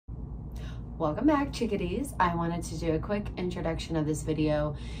Welcome back, chickadees. I wanted to do a quick introduction of this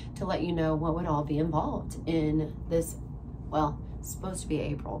video to let you know what would all be involved in this, well, it's supposed to be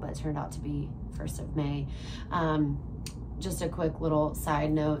April, but it turned out to be 1st of May. Just a quick little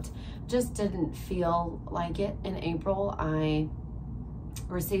side note, just didn't feel like it in April. I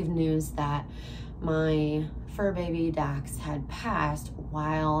received news that my fur baby Dax had passed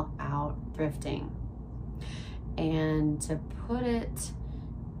while out thrifting. And to put it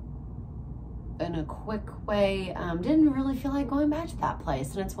in a quick way, didn't really feel like going back to that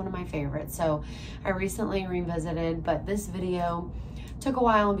place, and it's one of my favorites. So I recently revisited, but this video took a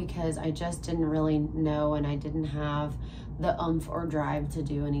while because I just didn't really know, and I didn't have the oomph or drive to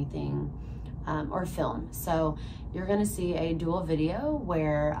do anything or film. So you're gonna see a dual video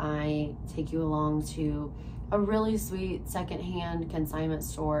where I take you along to a really sweet secondhand consignment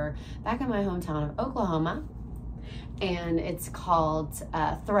store back in my hometown of Oklahoma, and it's called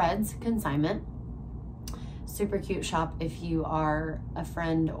Threadz Consignment. Super cute shop. If you are a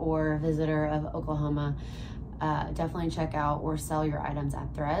friend or visitor of Oklahoma, definitely check out or sell your items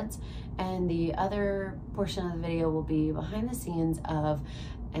at Threadz. And the other portion of the video will be behind the scenes of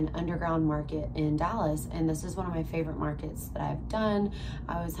an underground market in Dallas, and this is one of my favorite markets that I've done.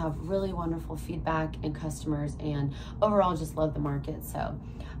 I always have really wonderful feedback and customers, and overall just love the market. So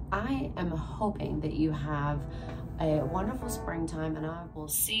I am hoping that you have a wonderful springtime, and I will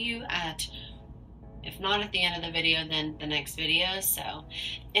see you at, if not at the end of the video, then the next video. So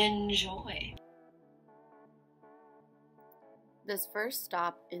enjoy. This first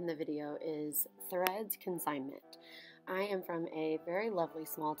stop in the video is Threadz Consignment. I am from a very lovely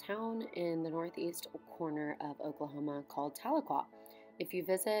small town in the northeast corner of Oklahoma called Tahlequah. If you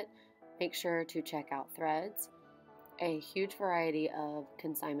visit, make sure to check out Threadz. A huge variety of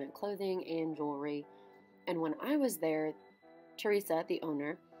consignment clothing and jewelry. And when I was there, Teresa, the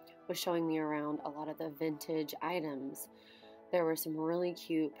owner, was showing me around a lot of the vintage items. There were some really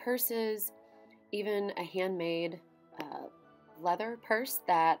cute purses, even a handmade leather purse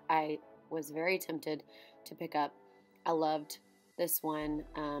that I was very tempted to pick up. I loved this one,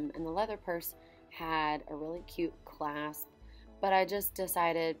 and the leather purse had a really cute clasp, but I just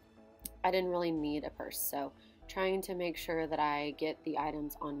decided I didn't really need a purse. So trying to make sure that I get the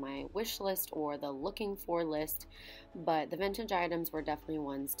items on my wish list or the looking for list, but the vintage items were definitely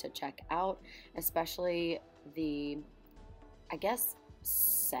ones to check out, especially the, I guess,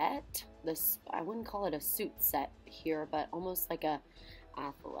 set. This, I wouldn't call it a suit set here, but almost like a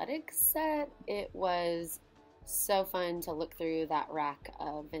athletic set. It was so fun to look through that rack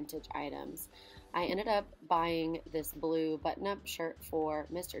of vintage items. I ended up buying this blue button-up shirt for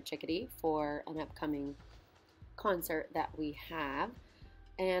Mr. Chickadee for an upcoming concert that we have,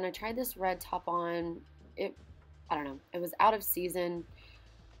 and I tried this red top on. I don't know, it was out of season.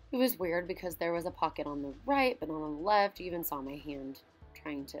 It was weird because there was a pocket on the right but not on the left. You even saw my hand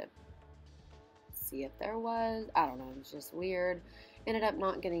trying to see if there was, I don't know, it was just weird. Ended up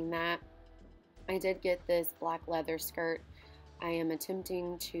not getting that. I did get this black leather skirt. I am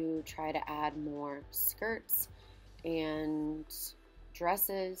attempting to try to add more skirts and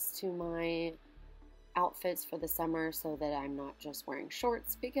dresses to my outfits for the summer so that I'm not just wearing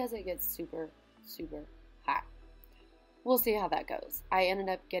shorts because it gets super hot. We'll see how that goes. I ended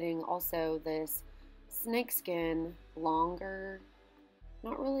up getting also this snakeskin longer,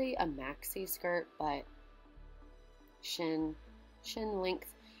 not really a maxi skirt, but shin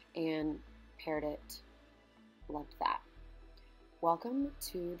length, and paired it. Loved that. Welcome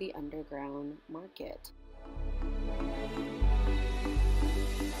to the underground market.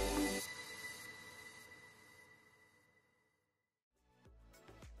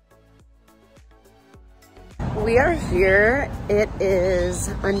 We are here. It is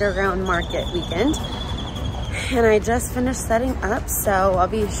underground market weekend, and I just finished setting up, so I'll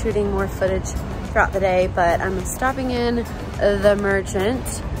be shooting more footage throughout the day, but I'm stopping in the Merchant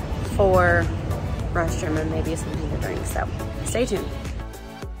for restroom and maybe something to drink, so stay tuned.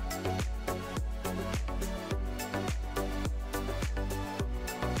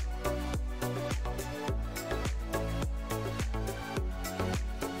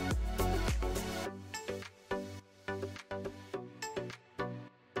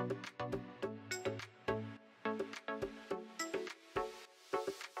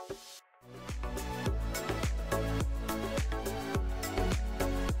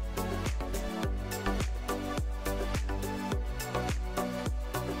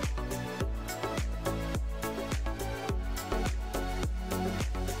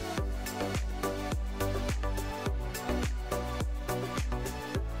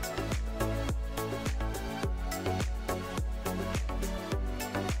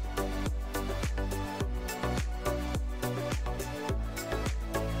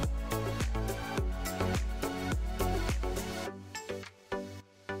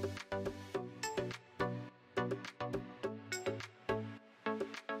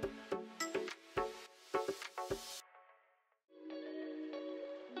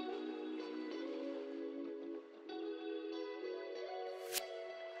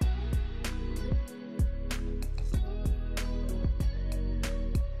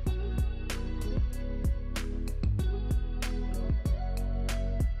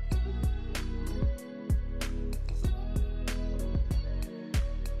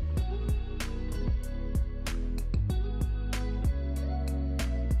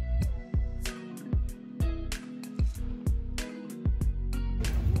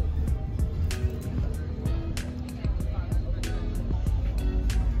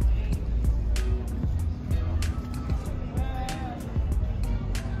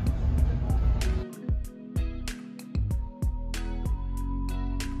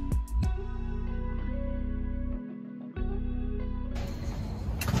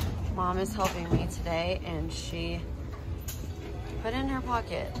 Mom is helping me today, and she put in her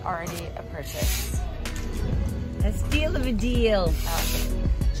pocket already a purchase. A steal of a deal.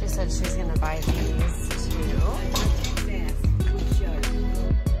 She said she's gonna buy these too.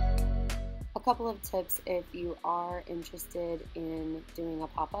 A couple of tips if you are interested in doing a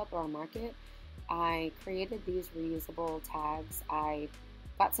pop-up or a market. I created these reusable tags. I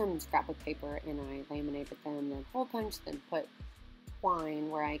got some scrapbook paper and I laminated them, then hole punched, then put twine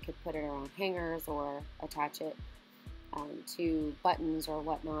where I could put it around hangers or attach it to buttons or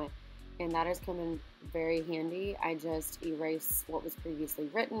whatnot, and that has come in very handy. I just erase what was previously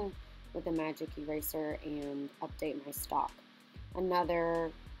written with a magic eraser and update my stock.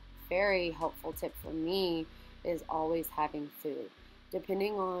 Another very helpful tip for me is always having food.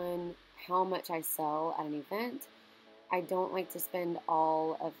 Depending on how much I sell at an event, I don't like to spend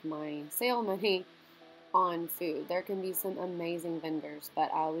all of my sale money on food. There can be some amazing vendors,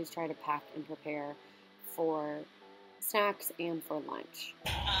 but I always try to pack and prepare for snacks and for lunch.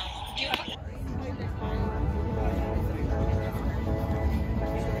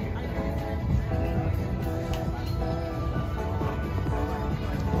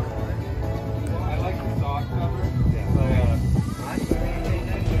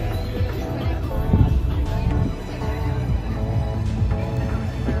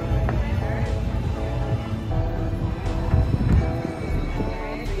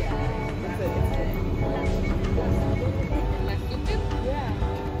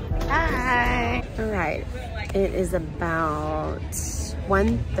 Alright, it is about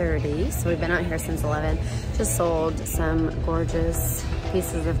 1:30, so we've been out here since 11. Just sold some gorgeous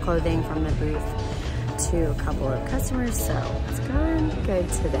pieces of clothing from the booth to a couple of customers, so it's going good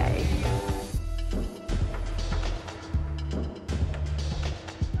today.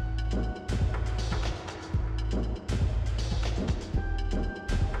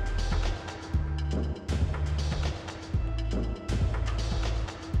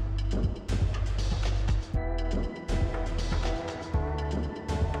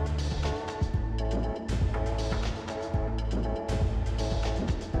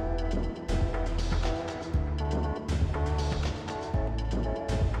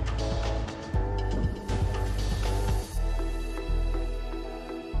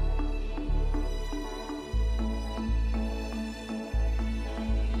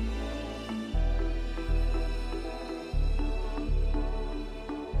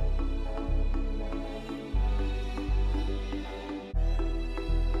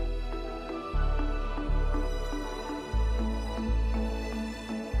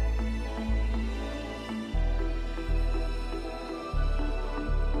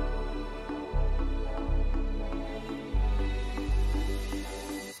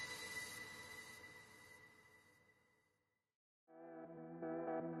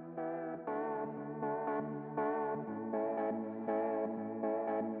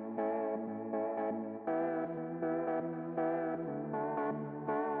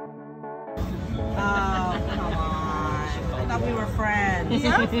 We were friends.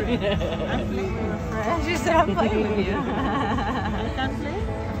 Yeah, we were friends. She said I'm playing with you. You can't play?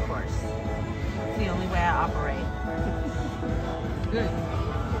 Of course. It's the only way I operate. Good.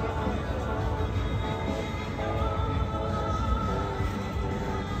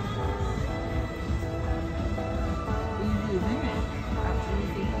 Easy, isn't it?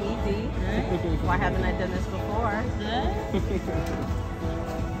 Absolutely easy. Right? Why haven't I done this before? Right?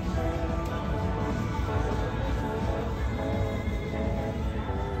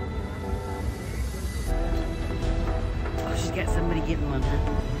 Got somebody getting one, huh?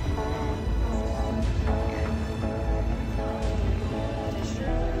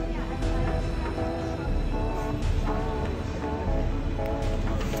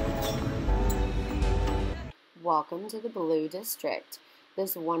 Welcome to the Blue District.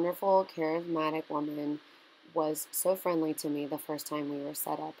 This wonderful, charismatic woman was so friendly to me the first time we were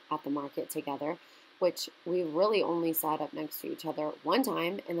set up at the market together, which we really only sat up next to each other one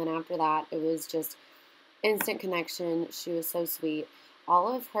time, and then after that it was just instant connection. She was so sweet. All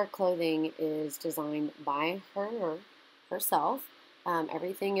of her clothing is designed by her herself.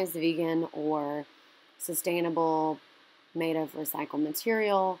 Everything is vegan or sustainable, made of recycled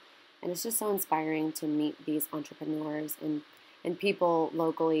material, and it's just so inspiring to meet these entrepreneurs and people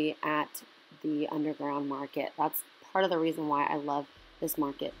locally at the underground market. That's part of the reason why I love this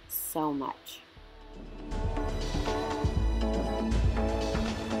market so much.